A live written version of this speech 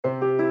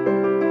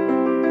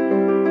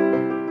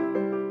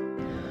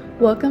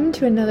Welcome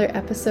to another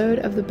episode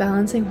of the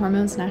Balancing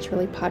Hormones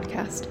Naturally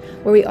podcast,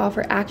 where we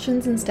offer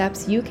actions and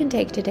steps you can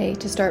take today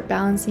to start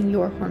balancing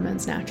your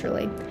hormones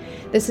naturally.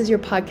 This is your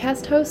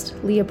podcast host,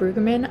 Leah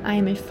Brueggemann. I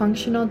am a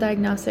functional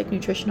diagnostic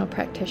nutritional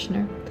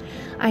practitioner.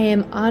 I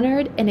am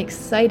honored and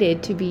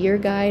excited to be your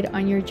guide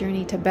on your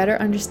journey to better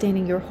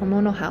understanding your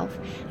hormonal health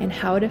and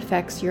how it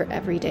affects your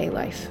everyday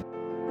life.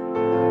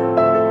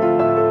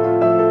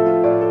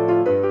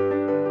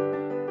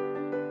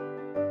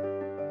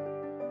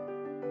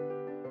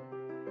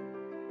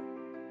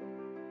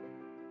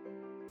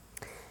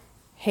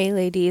 Hey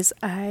ladies,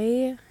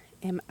 I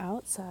am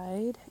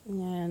outside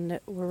and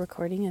we're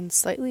recording in a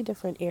slightly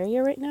different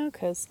area right now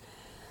because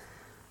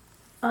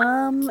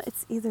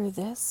it's either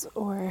this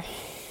or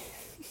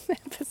the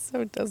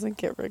episode doesn't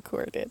get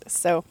recorded.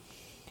 So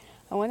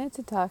I wanted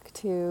to talk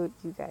to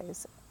you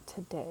guys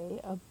today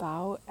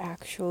about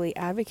actually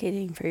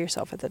advocating for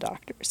yourself at the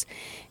doctors.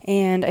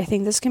 And I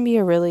think this can be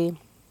a really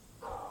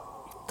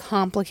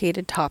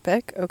complicated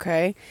topic,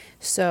 okay?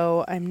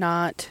 So I'm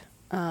not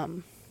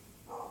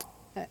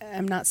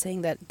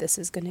saying that this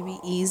is going to be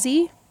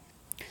easy,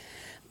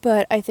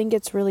 but I think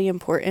it's really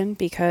important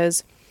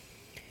because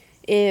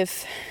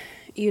if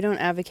you don't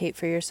advocate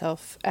for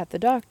yourself at the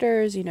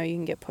doctors, you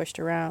can get pushed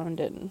around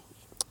and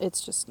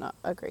it's just not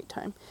a great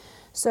time.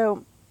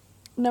 So,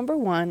 number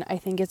one, I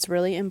think it's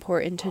really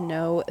important to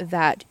know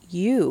that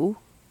you,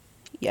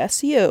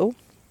 yes, you,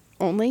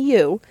 only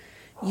you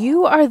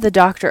are the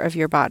doctor of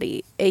your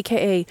body,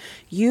 aka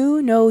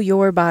you know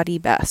your body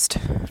best.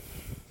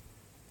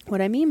 What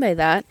I mean by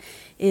that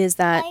is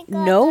that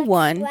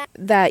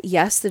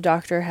yes, the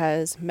doctor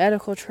has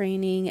medical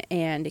training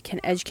and can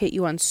educate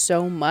you on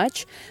so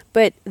much,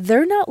 but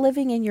they're not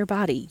living in your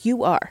body.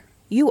 You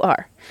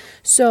are.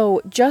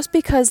 So just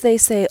because they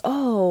say,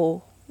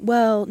 oh,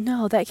 well,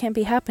 no, that can't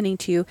be happening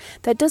to you,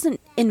 that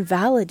doesn't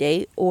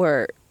invalidate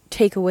or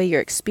take away your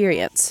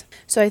experience.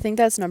 So I think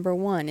that's number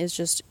one is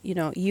just,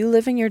 you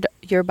live in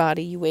your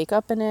body, you wake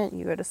up in it,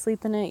 you go to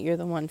sleep in it, you're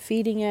the one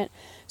feeding it.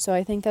 So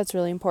I think that's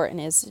really important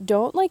is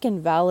don't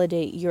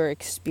invalidate your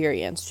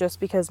experience just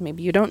because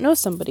maybe you don't know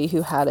somebody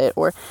who had it,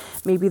 or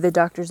maybe the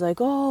doctor's like,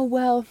 oh,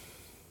 well,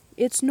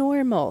 it's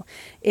normal.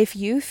 If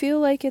you feel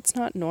like it's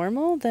not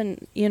normal,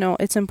 then,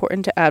 it's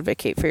important to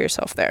advocate for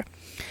yourself there.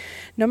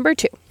 Number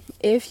two,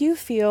 if you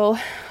feel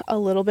a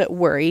little bit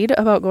worried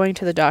about going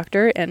to the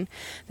doctor and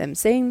them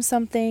saying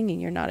something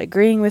and you're not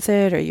agreeing with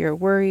it, or you're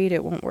worried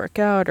it won't work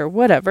out or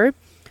whatever,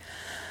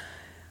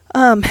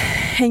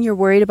 and you're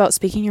worried about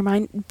speaking your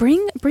mind,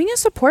 bring a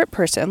support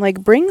person,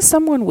 bring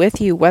someone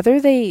with you, whether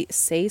they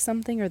say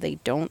something or they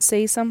don't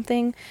say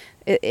something.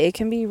 It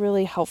can be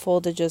really helpful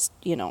to just,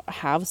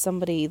 have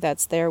somebody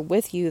that's there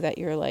with you that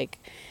you're like,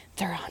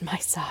 they're on my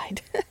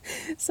side.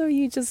 So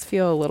you just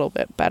feel a little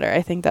bit better.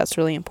 I think that's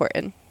really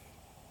important.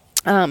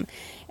 And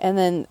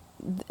then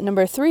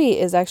number three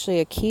is actually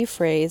a key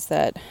phrase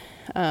that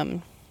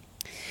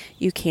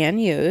you can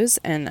use,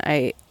 and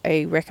I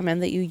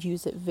recommend that you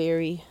use it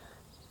very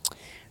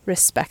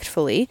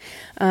respectfully.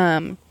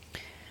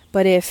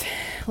 But if,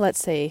 let's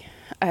say,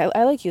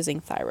 I like using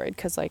thyroid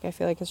because I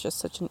feel like it's just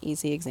such an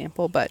easy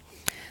example, but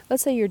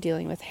let's say you're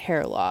dealing with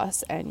hair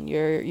loss and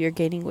you're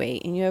gaining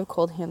weight and you have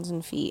cold hands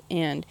and feet,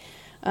 and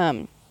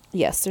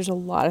yes, there's a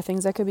lot of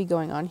things that could be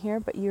going on here,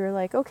 but you're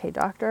like, okay,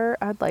 doctor,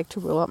 I'd like to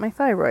rule out my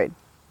thyroid.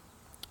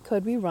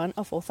 Could we run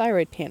a full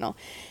thyroid panel?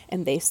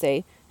 And they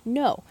say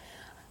no.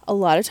 A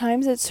lot of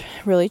times it's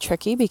really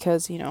tricky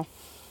because,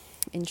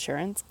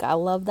 insurance, gotta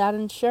love that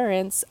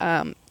insurance,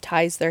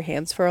 ties their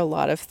hands for a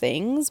lot of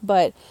things,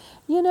 but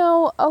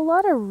a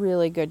lot of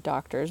really good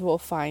doctors will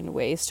find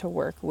ways to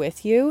work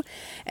with you.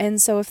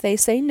 And so if they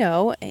say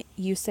no,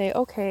 you say,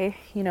 okay,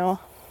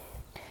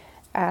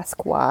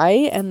 ask why,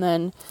 and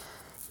then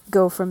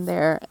go from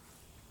there.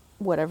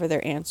 Whatever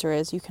their answer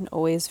is, you can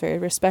always very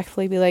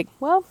respectfully be like,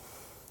 well,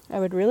 I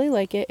would really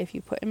like it if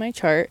you put in my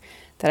chart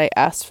that I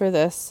asked for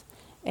this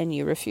and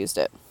you refused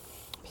it,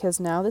 because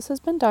now this has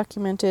been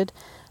documented.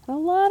 And a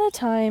lot of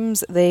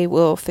times they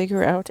will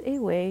figure out a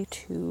way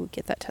to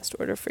get that test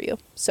order for you.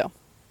 So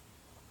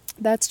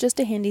that's just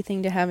a handy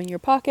thing to have in your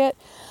pocket.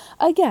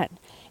 Again,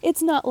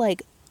 it's not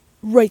like,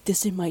 write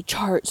this in my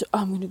chart, so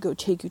I'm going to go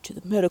take you to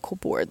the medical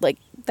board.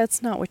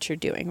 That's not what you're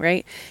doing,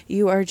 right?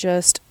 You are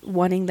just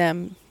wanting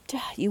them to,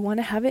 you want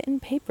to have it in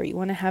paper. You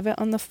want to have it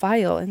on the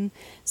file. And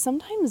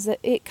sometimes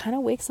it kind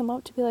of wakes them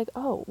up to be like,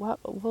 oh, wow,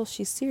 well,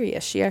 she's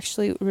serious. She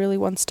actually really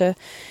wants to,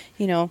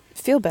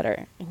 feel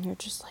better. And you're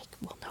just like,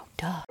 well, no,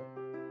 duh.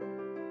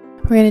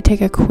 We're going to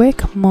take a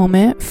quick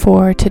moment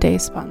for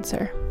today's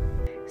sponsor.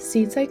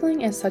 Seed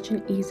cycling is such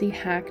an easy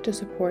hack to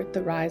support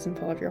the rise and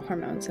fall of your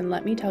hormones, and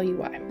let me tell you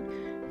why.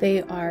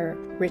 They are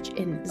rich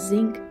in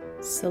zinc,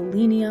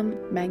 selenium,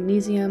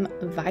 magnesium,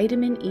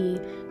 vitamin E,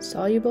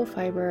 soluble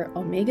fiber,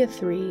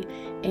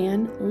 omega-3,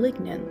 and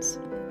lignans.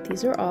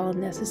 These are all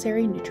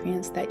necessary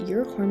nutrients that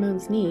your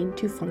hormones need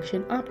to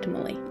function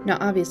optimally. Now,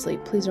 obviously,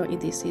 please don't eat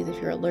these seeds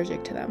if you're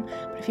allergic to them.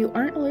 But if you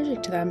aren't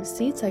allergic to them,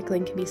 seed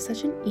cycling can be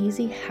such an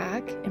easy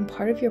hack and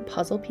part of your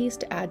puzzle piece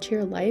to add to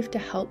your life to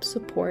help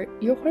support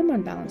your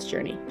hormone balance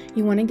journey.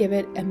 You want to give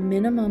it a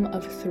minimum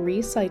of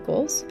 3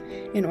 cycles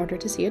in order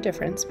to see a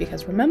difference,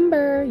 because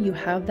remember, you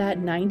have that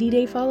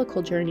 90-day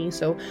follicle journey.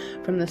 So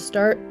from the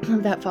start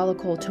of that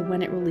follicle to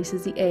when it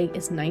releases the egg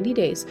is 90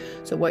 days.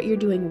 So what you're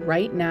doing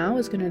right now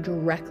is going to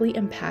directly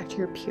impact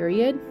your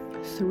period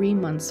 3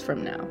 months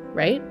from now,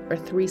 right? Or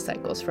 3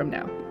 cycles from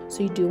now.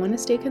 So you do want to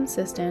stay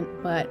consistent,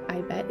 but I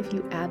bet if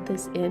you add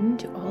this in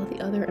to all the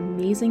other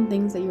amazing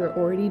things that you're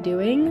already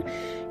doing,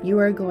 you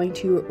are going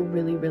to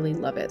really, really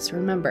love it. So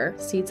remember,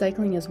 seed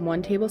cycling is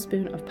 1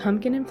 tablespoon of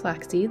pumpkin and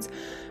flax seeds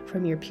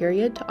from your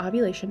period to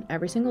ovulation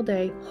every single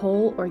day,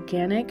 whole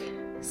organic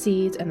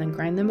seeds, and then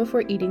grind them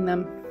before eating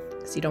them,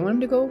 because you don't want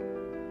them to go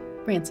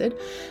rancid.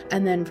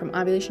 And then from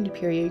ovulation to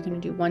period, you're going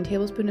to do 1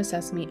 tablespoon of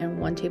sesame and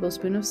 1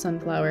 tablespoon of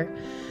sunflower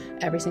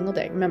every single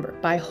day. Remember,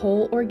 buy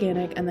whole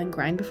organic and then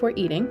grind before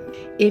eating.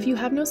 If you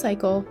have no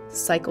cycle,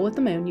 cycle with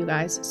the moon, you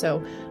guys.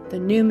 So the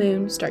new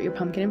moon, start your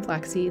pumpkin and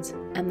flax seeds,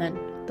 and then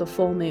the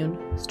full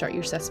moon, start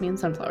your sesame and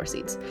sunflower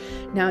seeds.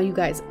 Now, you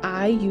guys,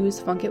 I use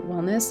Funk It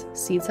Wellness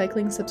seed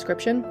cycling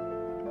subscription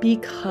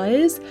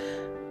because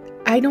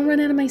I don't run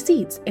out of my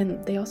seeds,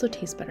 and they also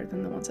taste better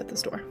than the ones at the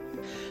store.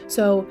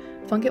 So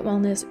Funk It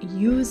Wellness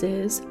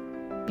uses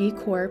B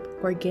Corp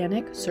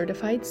organic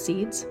certified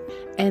seeds,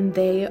 and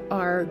they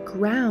are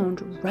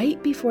ground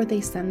right before they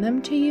send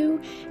them to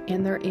you,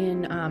 and they're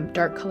in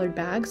dark colored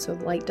bags so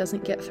light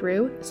doesn't get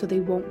through, so they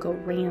won't go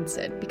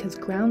rancid, because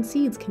ground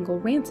seeds can go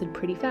rancid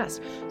pretty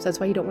fast. So that's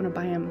why you don't want to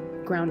buy them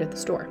ground at the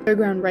store. They're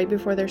ground right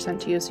before they're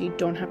sent to you, so you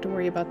don't have to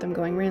worry about them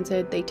going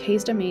rancid. They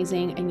taste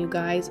amazing, and you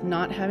guys,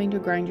 not having to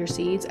grind your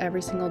seeds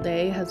every single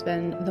day has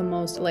been the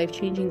most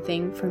life-changing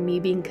thing for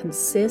me being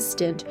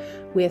consistent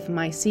with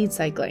my seed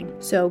cycling.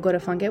 So go to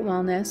Funk It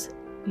Wellness.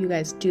 You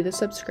guys, do the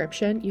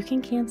subscription. You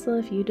can cancel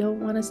if you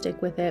don't want to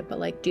stick with it,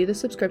 but do the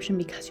subscription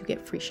because you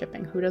get free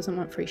shipping. Who doesn't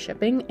want free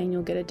shipping? And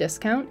you'll get a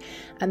discount,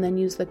 and then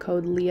use the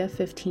code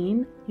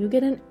LEAH15. You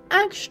get an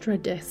extra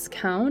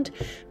discount,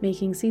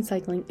 making seed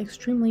cycling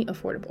extremely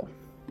affordable.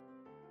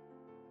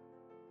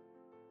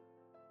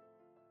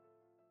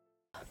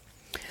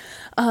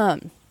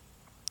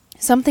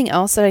 Something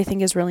else that I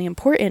think is really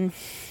important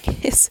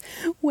is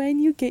when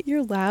you get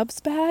your labs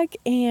back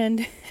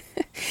and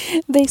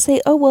they say,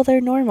 oh, well,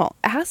 they're normal.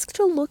 Ask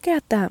to look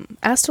at them.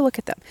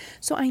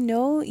 So I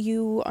know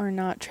you are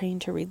not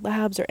trained to read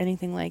labs or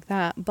anything like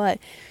that, but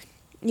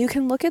you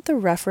can look at the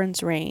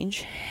reference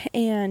range,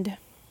 and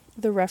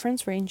the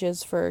reference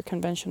ranges for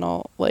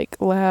conventional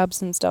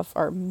labs and stuff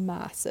are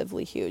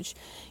massively huge,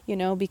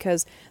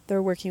 because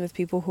they're working with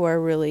people who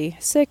are really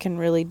sick and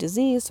really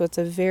diseased. So it's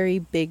a very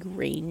big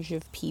range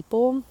of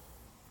people.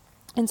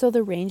 And so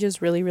the range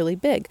is really, really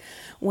big,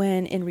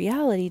 when in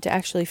reality, to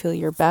actually feel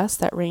your best,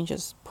 that range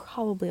is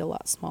probably a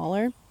lot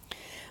smaller.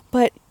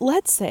 But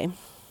let's say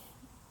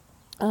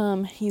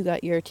you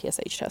got your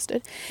TSH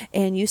tested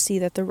and you see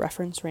that the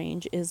reference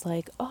range is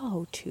 2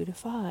 to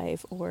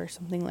 5 or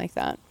something like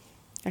that.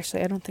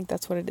 Actually, I don't think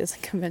that's what it is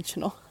in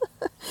conventional.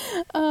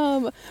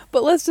 But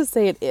let's just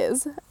say it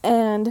is.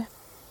 And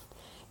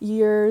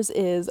yours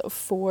is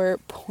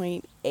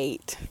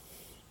 4.8.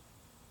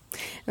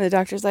 And the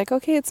doctor's like,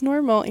 okay, it's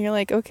normal. And you're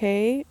like,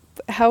 okay,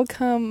 how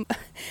come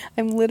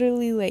I'm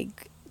literally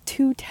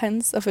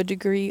 0.2 of a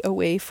degree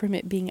away from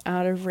it being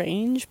out of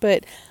range,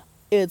 but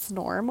it's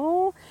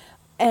normal?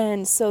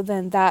 And so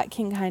then that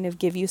can kind of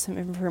give you some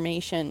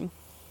information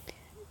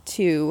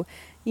to,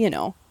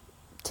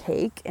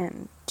 take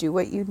and do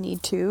what you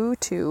need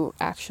to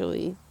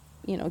actually,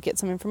 get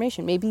some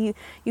information. Maybe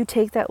you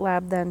take that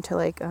lab then to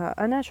a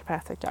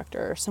naturopathic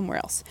doctor or somewhere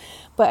else.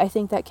 But I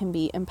think that can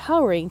be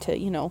empowering to,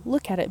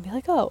 look at it and be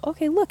like, oh,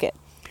 okay, look it.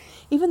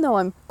 Even though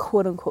I'm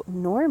quote unquote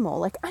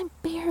normal, I'm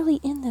barely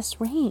in this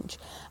range.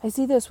 I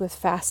see this with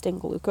fasting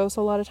glucose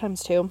a lot of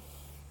times too.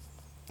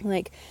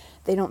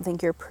 They don't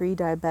think you're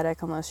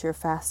pre-diabetic unless you're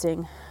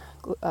fasting.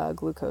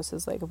 Glucose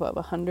is above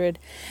 100,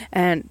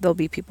 and there'll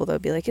be people that'll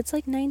be like, it's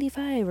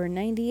 95 or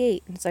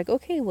 98, and it's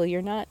okay, well,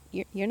 you're not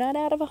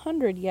out of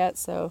 100 yet,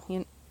 so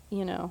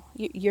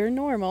you're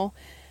normal.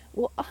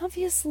 Well,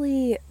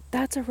 obviously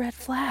that's a red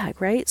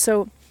flag, right?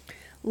 So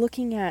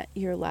looking at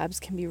your labs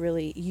can be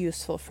really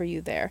useful for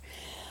you there.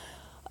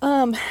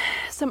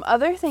 Some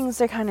other things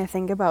to kind of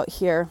think about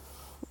here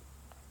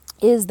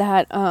is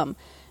that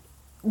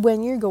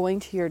when you're going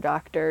to your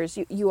doctors,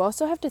 you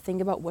also have to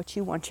think about what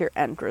you want your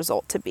end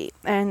result to be.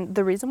 And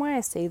the reason why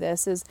I say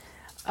this is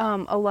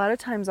a lot of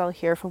times I'll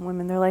hear from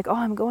women, they're like, oh,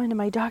 I'm going to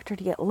my doctor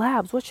to get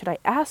labs. What should I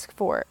ask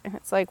for? And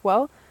it's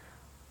well,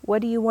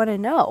 what do you want to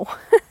know?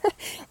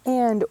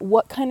 And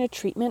what kind of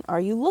treatment are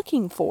you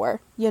looking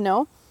for?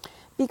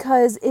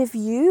 Because if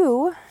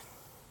you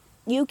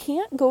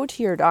can't go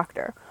to your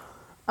doctor,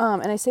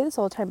 and I say this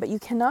all the time, but you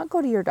cannot go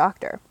to your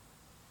doctor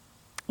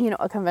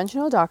a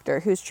conventional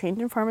doctor who's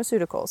trained in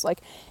pharmaceuticals,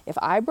 like if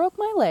I broke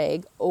my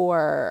leg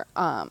or,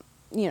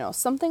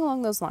 something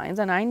along those lines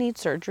and I need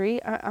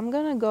surgery, I'm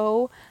going to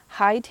go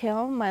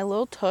hightail my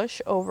little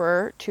tush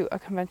over to a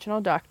conventional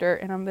doctor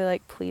and I'm be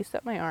like, please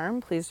set my arm,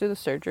 please do the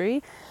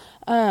surgery,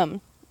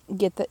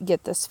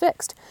 get this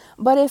fixed.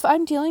 But if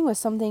I'm dealing with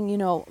something,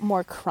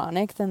 more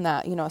chronic than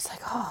that, it's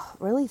like, oh,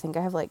 really think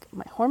I have like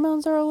my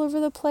hormones are all over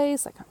the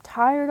place, like I'm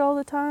tired all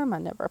the time, I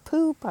never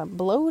poop, I'm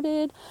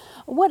bloated,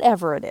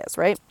 whatever it is,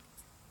 right?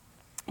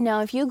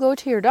 Now, if you go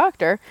to your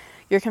doctor,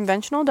 your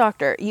conventional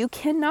doctor, you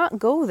cannot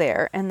go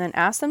there and then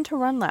ask them to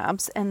run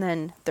labs and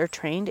then they're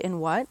trained in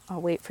what?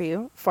 I'll wait for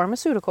you.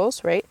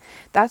 Pharmaceuticals, right?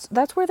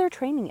 That's where their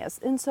training is.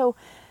 And so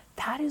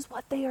that is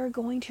what they are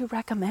going to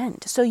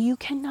recommend. So you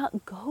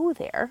cannot go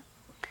there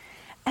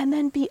and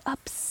then be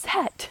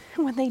upset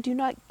when they do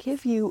not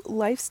give you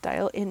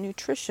lifestyle and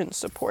nutrition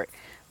support.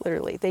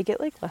 Literally, they get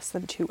like less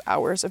than 2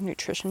 hours of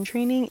nutrition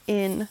training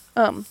in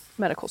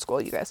medical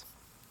school, you guys.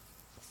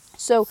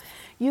 So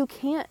you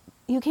can't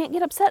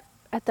get upset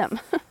at them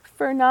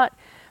for not.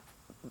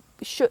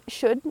 Should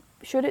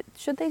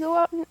they go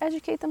out and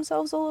educate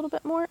themselves a little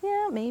bit more?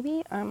 Yeah,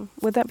 maybe.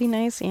 Would that be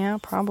nice? Yeah,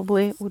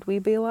 probably. Would we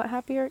be a lot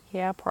happier?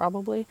 Yeah,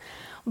 probably.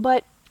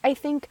 But I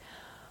think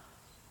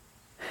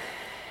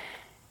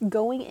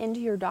going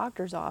into your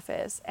doctor's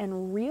office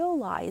and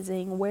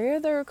realizing where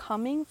they're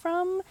coming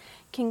from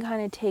can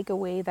kind of take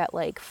away that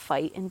like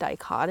fight and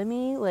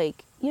dichotomy.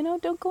 Like,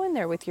 don't go in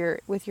there with your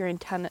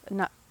antenna,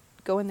 not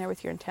go in there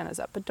with your antennas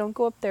up, but don't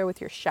go up there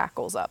with your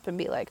shackles up and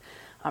be like,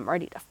 I'm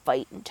ready to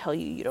fight and tell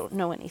you don't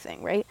know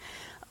anything, right?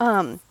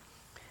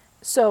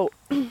 So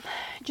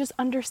just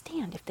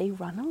understand, if they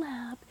run a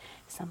lab,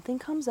 something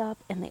comes up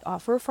and they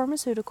offer a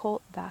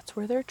pharmaceutical, that's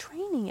where their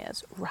training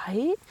is,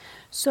 right?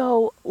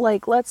 So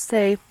like, let's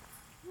say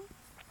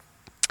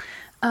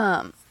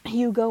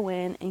you go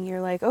in and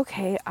you're like,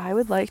 okay, I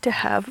would like to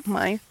have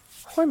my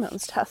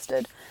hormones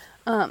tested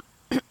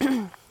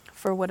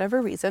for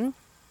whatever reason.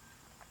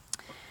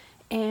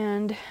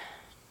 And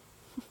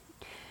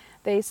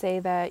they say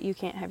that you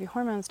can't have your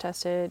hormones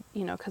tested,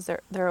 because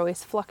they're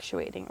always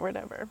fluctuating or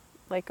whatever.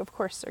 Like, of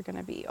course, they're going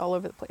to be all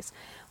over the place.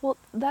 Well,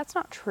 that's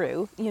not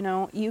true.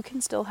 You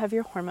can still have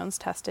your hormones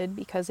tested,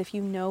 because if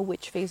you know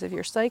which phase of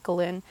your cycle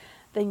in,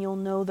 then you'll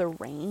know the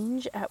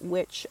range at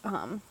which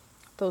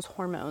those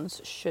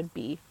hormones should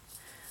be,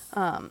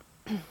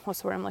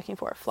 what's the word I'm looking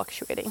for?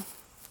 Fluctuating.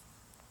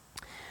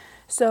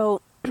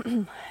 So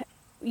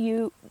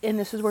and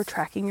this is where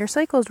tracking your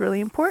cycle is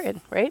really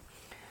important, right?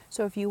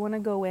 So if you want to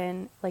go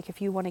in, like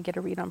if you want to get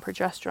a read on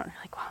progesterone,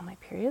 you're like, wow, my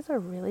periods are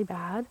really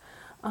bad.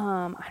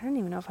 I don't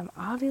even know if I'm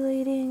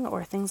ovulating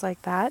or things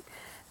like that.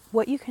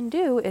 What you can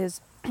do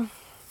is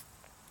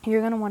you're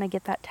going to want to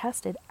get that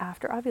tested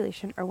after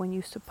ovulation, or when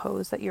you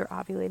suppose that you're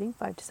ovulating,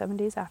 5 to 7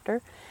 days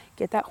after.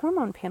 Get that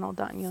hormone panel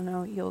done.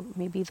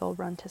 Maybe they'll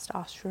run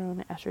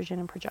testosterone, estrogen,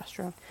 and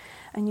progesterone,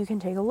 and you can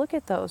take a look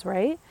at those,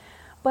 right?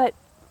 But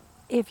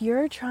if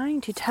you're trying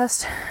to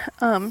test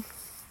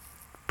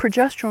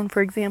progesterone,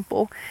 for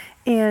example,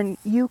 and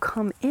you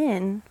come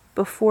in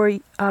before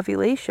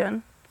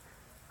ovulation,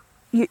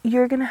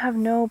 you're going to have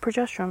no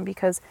progesterone,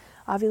 because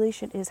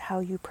ovulation is how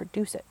you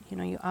produce it.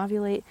 You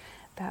ovulate,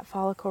 that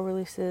follicle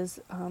releases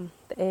the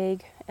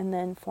egg and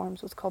then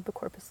forms what's called the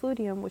corpus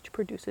luteum, which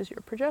produces your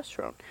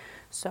progesterone.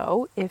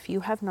 So if you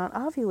have not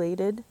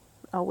ovulated,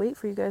 I'll wait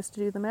for you guys to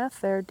do the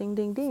math there, ding,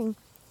 ding, ding,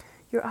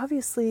 you're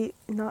obviously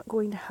not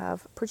going to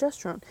have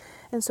progesterone.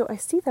 And so I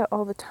see that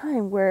all the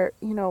time where,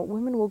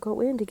 women will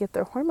go in to get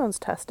their hormones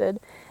tested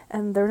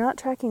and they're not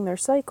tracking their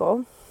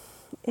cycle,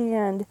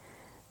 and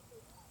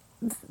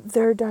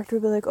their doctor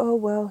will be like, oh,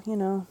 well,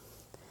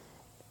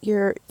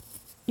 your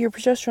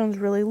progesterone's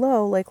really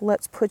low, like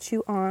let's put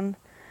you on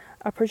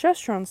a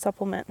progesterone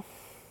supplement.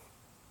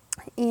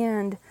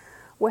 And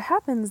what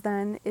happens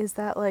then is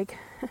that, like,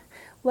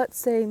 let's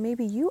say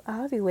maybe you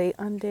ovulate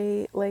on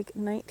day like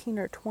 19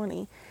 or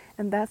 20,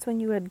 and that's when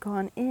you had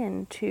gone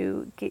in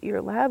to get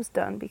your labs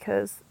done,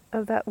 because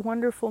of that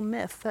wonderful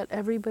myth that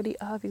everybody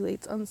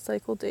ovulates on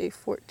cycle day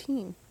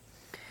 14.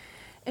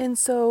 And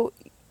so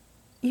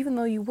even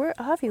though you were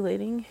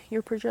ovulating,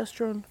 your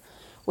progesterone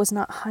was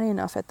not high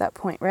enough at that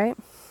point, right?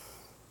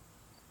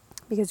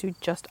 Because you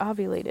just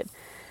ovulated.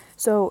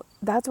 So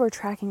that's where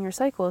tracking your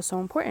cycle is so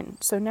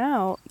important. So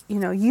now,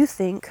 you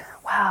think,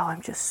 wow,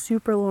 I'm just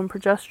super low in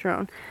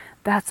progesterone.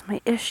 That's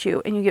my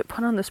issue. And you get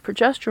put on this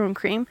progesterone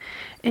cream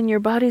and your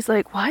body's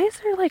like, why is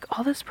there like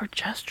all this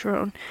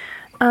progesterone?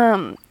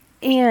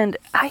 And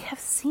I have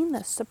seen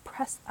this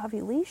suppress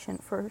ovulation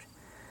for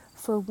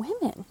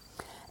women.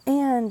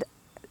 And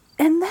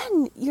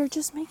then you're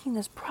just making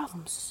this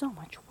problem so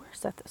much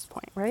worse at this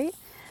point, right?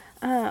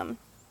 And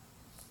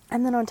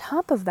then on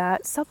top of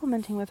that,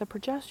 supplementing with a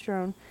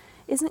progesterone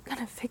isn't going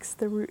to fix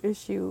the root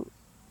issue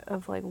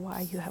of like why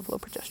you have low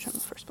progesterone in the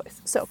first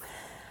place. So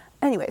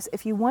anyways,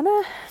 if you want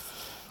to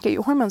get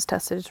your hormones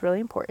tested, it's really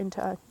important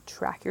to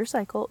track your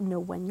cycle, know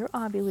when you're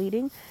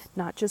ovulating,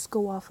 not just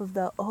go off of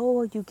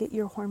you get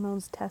your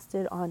hormones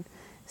tested on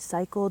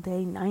cycle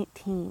day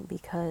 19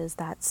 because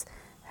that's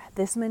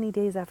this many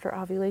days after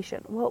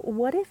ovulation. Well,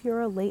 what if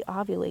you're a late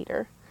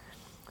ovulator?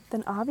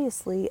 Then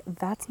obviously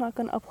that's not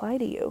going to apply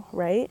to you,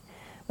 right?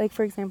 Like,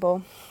 for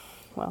example,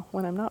 well,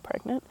 when I'm not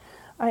pregnant,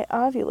 I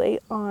ovulate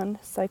on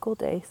cycle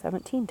day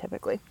 17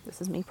 typically.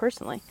 This is me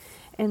personally.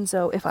 And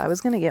so if I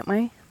was going to get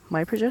my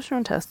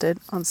progesterone tested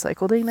on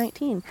cycle day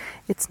 19,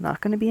 it's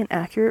not going to be an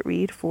accurate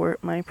read for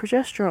my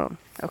progesterone,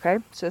 okay?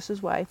 So this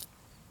is why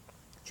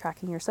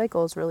tracking your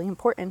cycle is really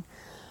important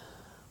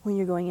when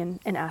you're going in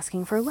and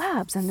asking for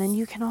labs. And then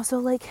you can also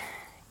like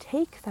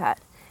take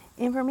that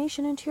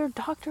information into your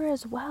doctor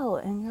as well,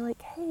 and you're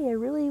like, hey, I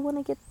really want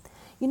to get,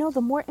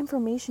 the more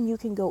information you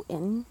can go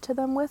into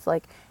them with,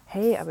 like,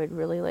 hey, I would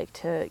really like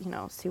to,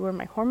 see where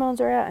my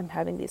hormones are at. I'm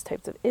having these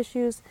types of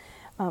issues.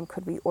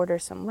 Could we order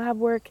some lab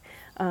work?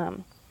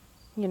 I've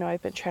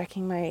been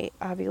tracking my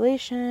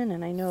ovulation,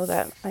 and I know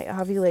that I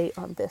ovulate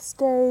on this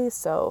day,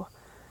 so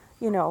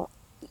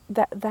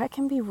that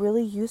can be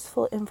really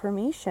useful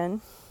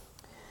information,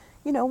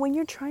 when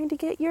you're trying to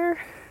get your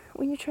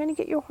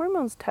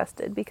hormones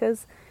tested,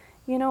 because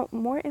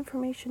more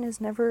information is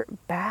never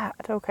bad,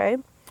 okay?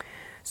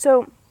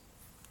 So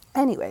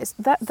anyways,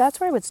 that's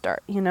where I would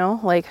start,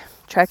 like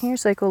tracking your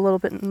cycle a little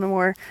bit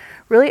more,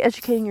 really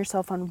educating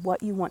yourself on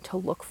what you want to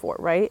look for,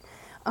 right?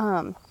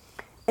 And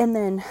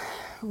then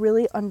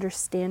really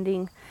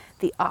understanding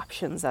the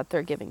options that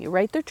they're giving you,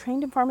 right? They're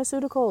trained in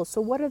pharmaceuticals. So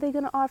what are they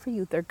going to offer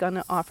you? They're going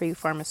to offer you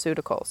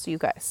pharmaceuticals. You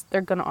guys, they're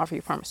going to offer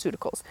you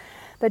pharmaceuticals.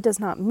 That does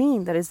not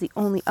mean that is the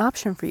only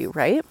option for you,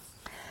 right?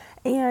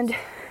 And,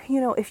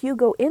 if you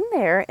go in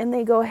there and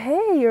they go,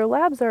 hey, your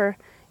labs are,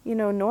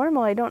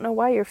 normal. I don't know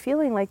why you're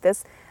feeling like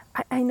this.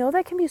 I know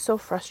that can be so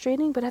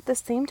frustrating, but at the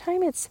same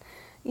time, it's,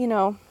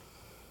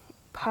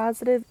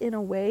 positive in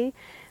a way,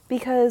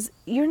 because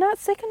you're not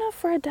sick enough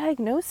for a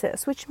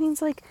diagnosis, which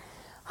means like,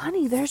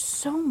 honey, there's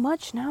so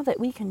much now that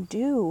we can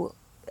do.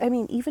 I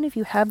mean, even if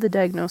you have the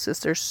diagnosis,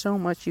 there's so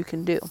much you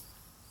can do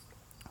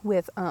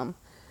with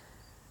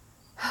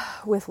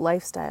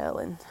lifestyle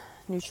and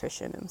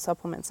nutrition and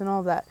supplements and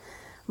all of that.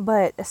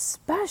 But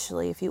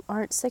especially if you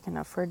aren't sick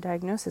enough for a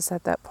diagnosis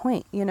at that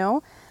point,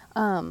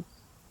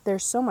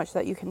 there's so much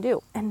that you can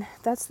do. And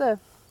this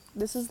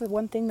is the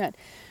one thing that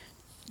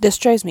this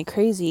drives me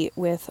crazy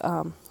with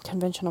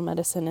conventional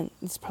medicine, and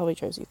this probably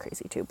drives you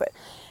crazy too, but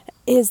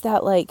is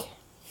that like,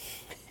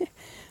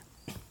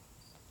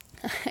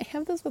 I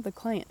have this with a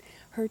client.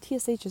 Her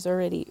TSH is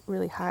already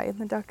really high, and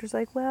the doctor's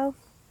like, well,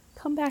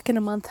 come back in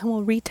a month and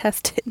we'll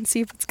retest it and see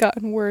if it's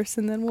gotten worse,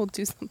 and then we'll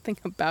do something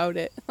about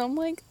it. And I'm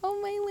like,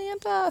 oh my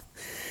Lanta,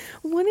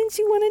 wouldn't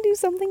you want to do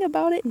something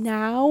about it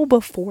now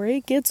before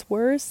it gets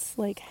worse?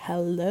 Like,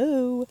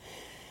 hello.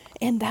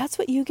 And that's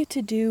what you get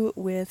to do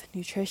with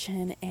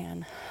nutrition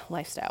and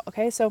lifestyle,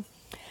 okay? So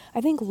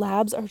I think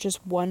labs are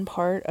just one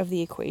part of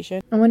the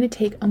equation. I want to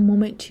take a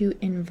moment to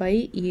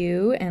invite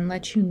you and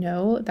let you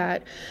know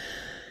that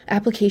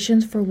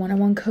applications for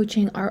one-on-one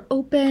coaching are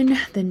open.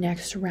 The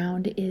next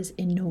round is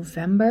in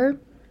November,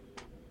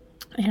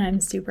 and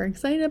I'm super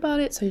excited about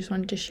it. So I just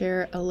wanted to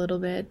share a little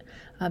bit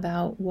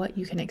about what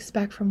you can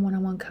expect from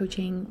one-on-one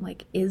coaching.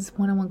 Like, is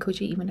one-on-one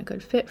coaching even a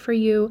good fit for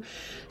you?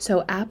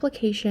 So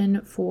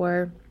application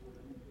for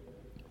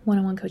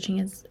one-on-one coaching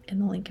is in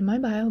the link in my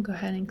bio. Go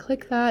ahead and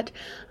click that.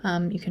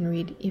 You can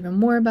read even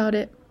more about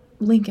it.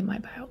 Link in my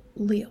bio.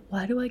 Leah,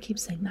 why do I keep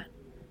saying that?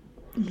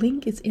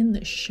 Link is in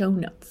the show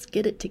notes.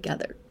 Get it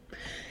together.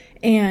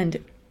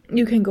 And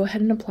you can go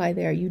ahead and apply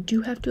there. You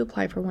do have to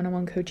apply for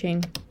one-on-one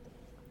coaching.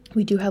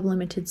 We do have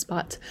limited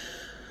spots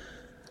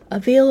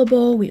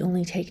available. We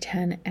only take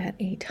 10 at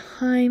a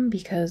time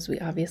because we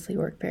obviously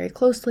work very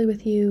closely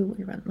with you.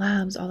 We run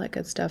labs, all that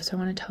good stuff. So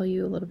I want to tell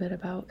you a little bit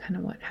about kind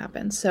of what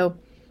happens. So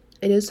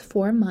it is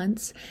 4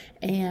 months,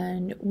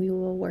 and we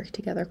will work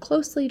together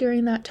closely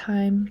during that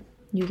time.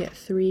 You get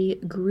 3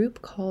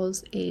 group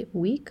calls a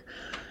week.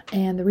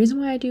 And the reason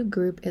why I do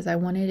group is I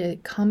wanted a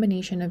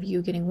combination of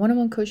you getting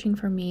one-on-one coaching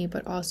from me,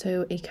 but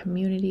also a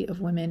community of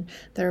women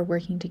that are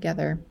working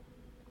together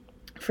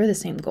for the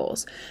same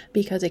goals,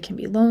 because it can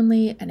be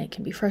lonely and it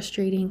can be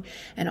frustrating.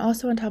 And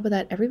also on top of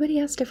that, everybody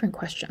has different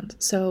questions.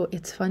 So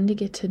it's fun to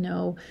get to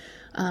know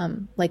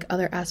like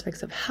other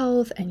aspects of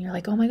health, and you're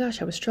like, oh my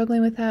gosh, I was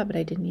struggling with that, but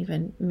I didn't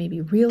even maybe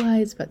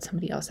realize, but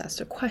somebody else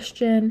asked a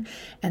question.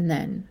 And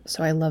then,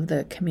 so I love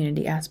the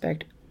community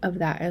aspect of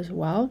that as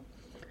well.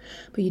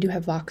 But you do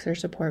have Voxer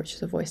support, which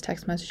is a voice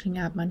text messaging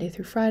app, Monday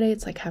through Friday.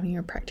 It's like having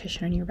your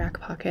practitioner in your back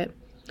pocket.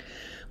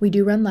 We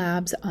do run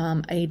labs.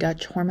 A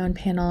Dutch hormone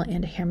panel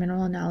and a hair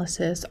mineral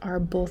analysis are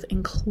both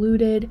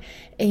included,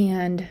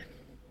 and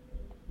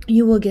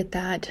you will get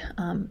that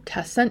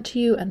test sent to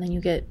you, and then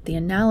you get the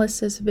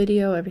analysis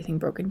video, everything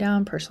broken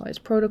down,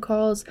 personalized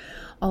protocols,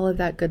 all of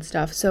that good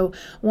stuff. So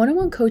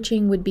one-on-one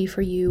coaching would be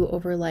for you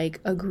over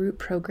like a group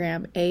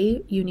program.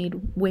 You need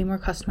way more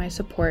customized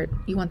support.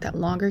 You want that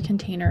longer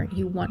container.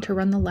 You want to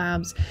run the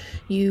labs.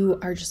 You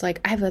are just like,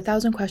 I have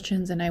 1,000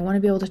 questions and I want to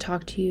be able to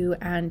talk to you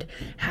and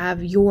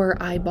have your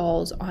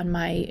eyeballs on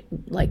my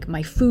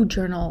food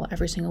journal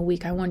every single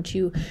week. I want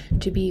you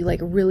to be like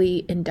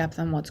really in depth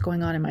on what's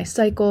going on in my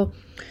cycle.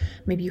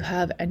 maybe you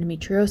have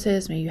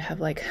endometriosis, maybe you have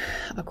like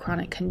a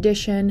chronic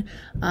condition,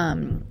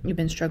 you've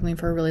been struggling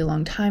for a really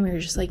long time, you're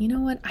just like, you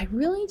know what, I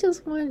really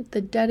just want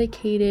the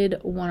dedicated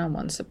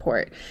one-on-one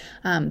support,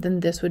 then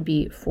this would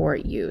be for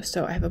you.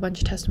 So I have a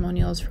bunch of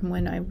testimonials from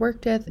when I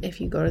worked with.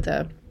 If you go to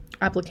the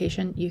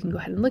application, you can go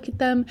ahead and look at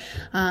them.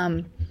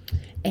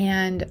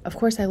 And of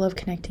course, I love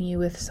connecting you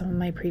with some of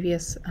my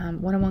previous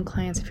one-on-one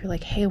clients. If you're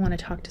like, hey, I want to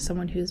talk to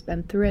someone who's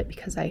been through it,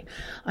 because I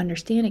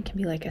understand it can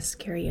be like a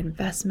scary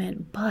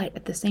investment, but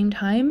at the same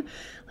time,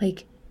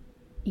 like,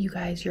 you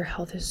guys, your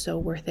health is so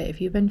worth it. If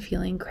you've been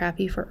feeling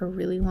crappy for a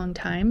really long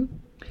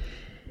time,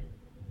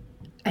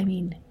 I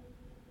mean,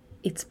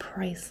 it's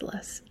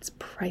priceless. It's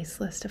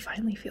priceless to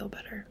finally feel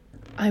better.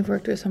 I've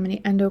worked with so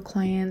many endo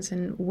clients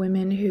and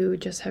women who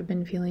just have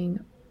been feeling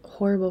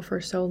horrible for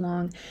so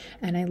long,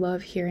 and I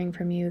love hearing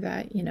from you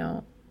that, you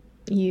know,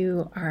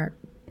 you are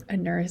a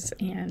nurse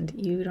and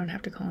you don't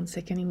have to call in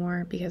sick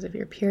anymore because of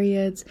your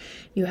periods.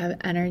 You have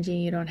energy.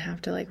 You don't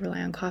have to like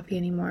rely on coffee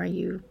anymore.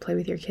 You play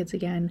with your kids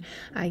again.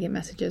 I get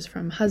messages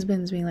from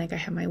husbands being like, I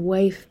have my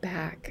wife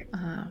back.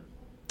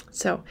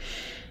 So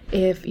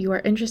if you are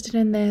interested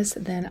in this,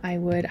 then I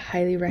would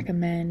highly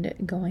recommend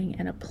going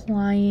and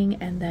applying,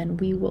 and then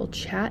we will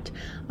chat.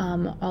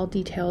 All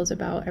details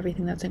about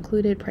everything that's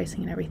included,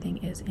 pricing and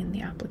everything is in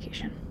the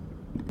application.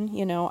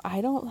 You know,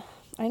 I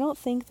don't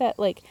think that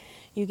like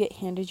you get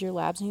handed your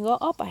labs and you go,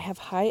 oh, I have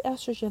high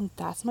estrogen,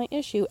 that's my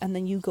issue. And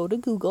then you go to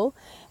Google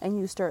and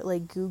you start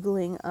like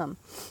Googling,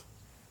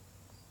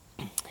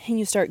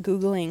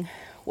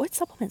 what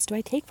supplements do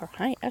I take for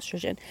high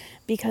estrogen?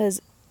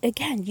 Because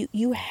again,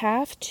 you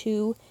have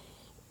to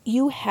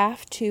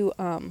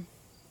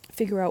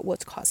figure out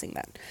what's causing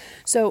that.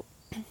 So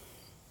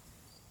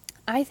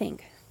I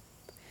think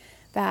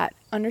that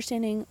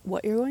understanding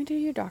what you're going to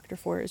your doctor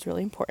for is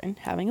really important.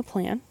 Having a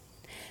plan,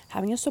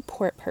 having a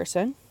support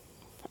person,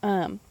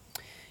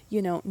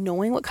 you know,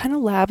 knowing what kind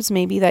of labs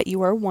maybe that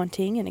you are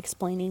wanting and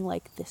explaining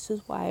like, this is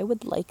why I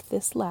would like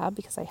this lab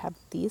because I have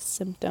these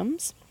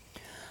symptoms.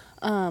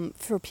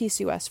 For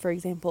PCOS, for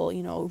example,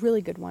 you know, a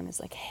really good one is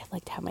like, hey, I'd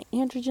like to have my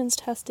androgens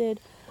tested.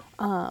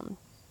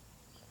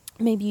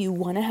 Maybe you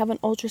want to have an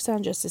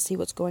ultrasound just to see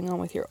what's going on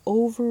with your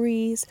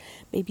ovaries.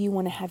 Maybe you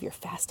want to have your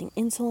fasting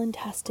insulin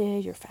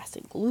tested, your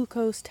fasting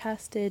glucose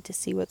tested to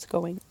see what's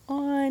going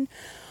on.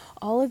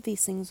 All of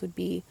these things would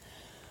be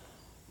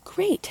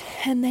great.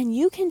 And then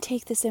you can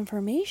take this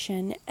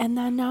information and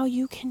then now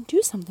you can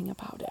do something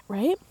about it,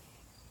 right?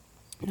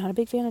 Not a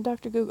big fan of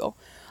Dr. Google.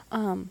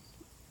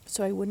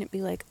 So I wouldn't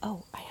be like,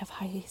 oh, I have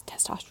high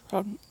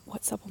testosterone.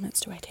 What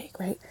supplements do I take,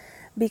 right?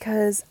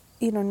 Because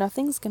you know,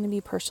 nothing's going to be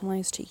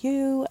personalized to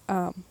you.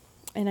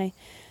 And I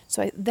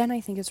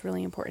think it's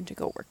really important to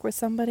go work with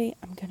somebody.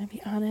 I'm going to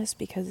be honest,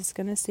 because it's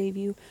going to save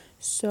you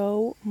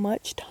so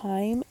much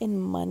time and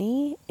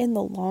money in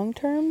the long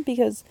term,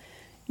 because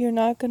you're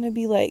not going to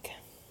be,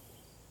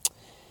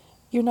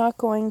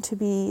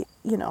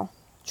 you know,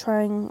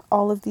 trying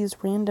all of these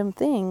random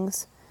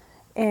things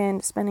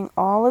and spending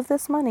all of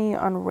this money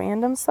on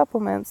random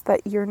supplements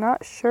that you're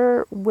not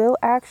sure will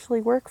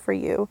actually work for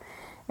you.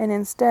 And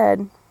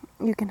instead,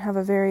 you can have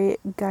a very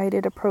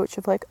guided approach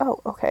of like, oh,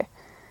 okay,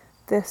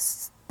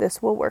 this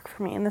will work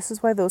for me. And this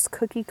is why those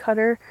cookie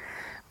cutter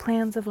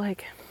plans of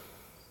like,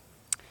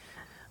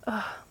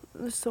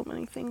 there's so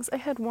many things. I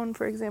had one,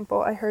 for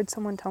example, I heard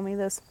someone tell me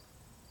this,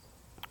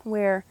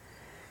 where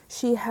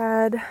she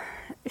had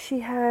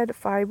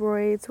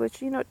fibroids,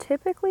 which, you know,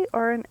 typically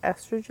are an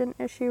estrogen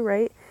issue,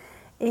 right?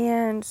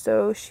 And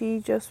so she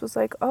just was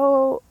like,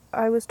 oh,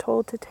 I was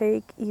told to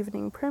take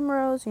evening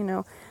primrose, you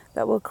know,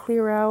 that will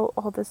clear out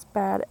all this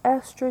bad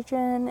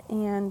estrogen,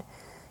 and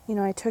you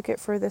know, I took it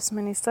for this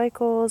many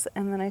cycles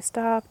and then I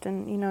stopped,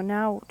 and you know,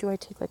 now do I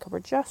take like a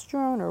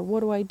progesterone or what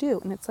do I do?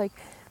 And it's like,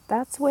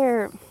 that's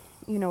where,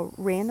 you know,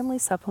 randomly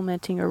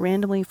supplementing or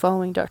randomly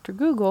following Dr.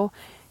 Google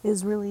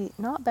is really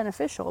not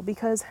beneficial,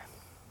 because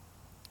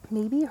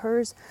maybe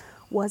hers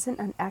wasn't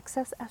an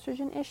excess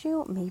estrogen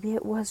issue. Maybe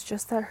it was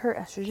just that her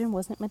estrogen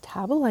wasn't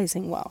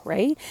metabolizing well,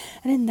 right?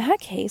 And in that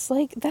case,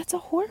 like, that's a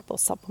horrible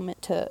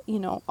supplement to, you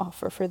know,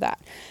 offer for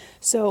that.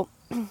 So,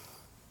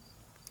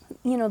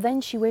 you know, then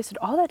she wasted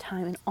all that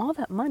time and all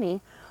that money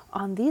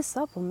on these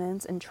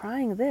supplements and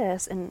trying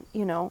this and,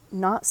 you know,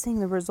 not seeing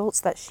the results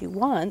that she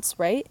wants,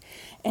 right?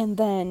 And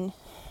then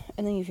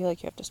you feel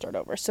like you have to start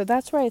over. So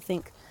that's where I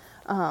think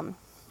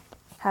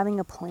having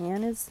a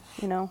plan is,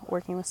 you know,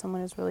 working with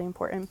someone is really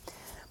important.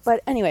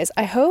 But anyways,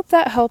 I hope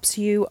that helps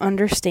you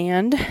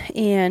understand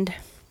and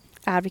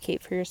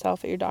advocate for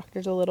yourself at your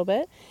doctor's a little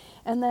bit.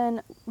 And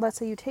then let's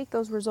say you take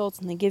those results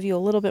and they give you a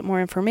little bit more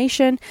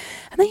information,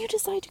 and then you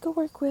decide to go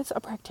work with a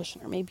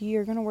practitioner. Maybe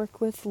you're going to work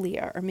with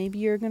Leah, or maybe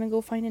you're going to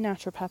go find a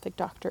naturopathic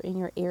doctor in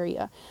your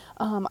area.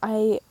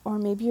 Or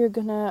maybe you're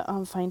going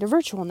to find a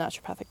virtual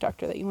naturopathic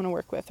doctor that you want to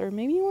work with, or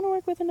maybe you want to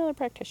work with another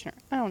practitioner.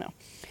 I don't know.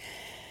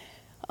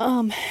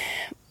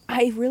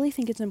 I really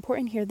think it's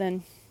important here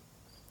then,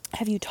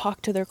 have you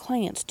talked to their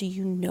clients? Do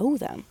you know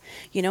them?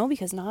 You know,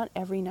 because not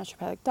every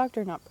naturopathic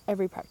doctor, not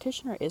every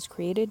practitioner is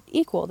created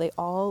equal. They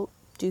all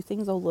do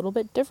things a little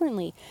bit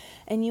differently.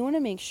 And you want to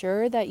make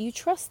sure that you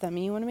trust them,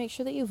 and you want to make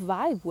sure that you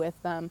vibe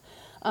with them,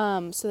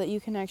 so that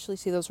you can actually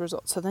see those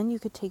results. So then you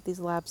could take these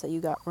labs that you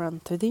got run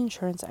through the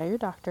insurance at your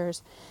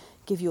doctor's,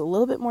 give you a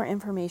little bit more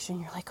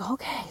information. You're like,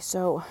 okay,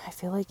 so I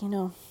feel like,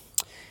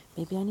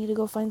 maybe I need to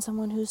go find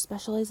someone who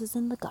specializes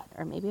in the gut,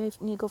 or maybe I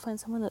need to go find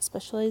someone that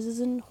specializes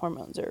in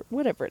hormones, or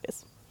whatever it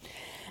is.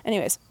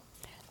 Anyways,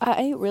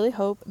 I really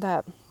hope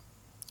that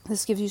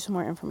this gives you some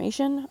more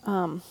information.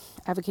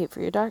 Advocate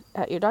for your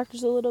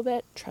doctors a little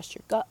bit, trust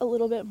your gut a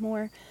little bit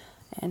more,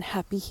 and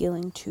happy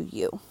healing to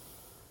you.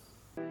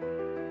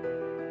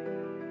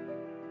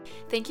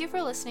 Thank you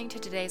for listening to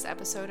today's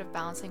episode of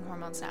Balancing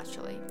Hormones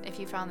Naturally. If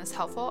you found this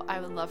helpful, I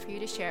would love for you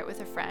to share it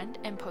with a friend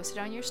and post it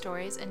on your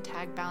stories and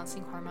tag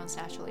Balancing Hormones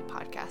Naturally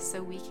podcast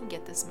so we can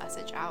get this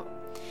message out.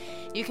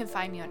 You can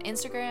find me on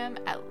Instagram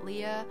at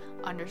Leah_BRUEG,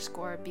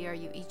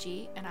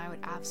 and I would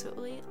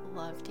absolutely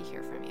love to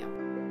hear from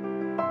you.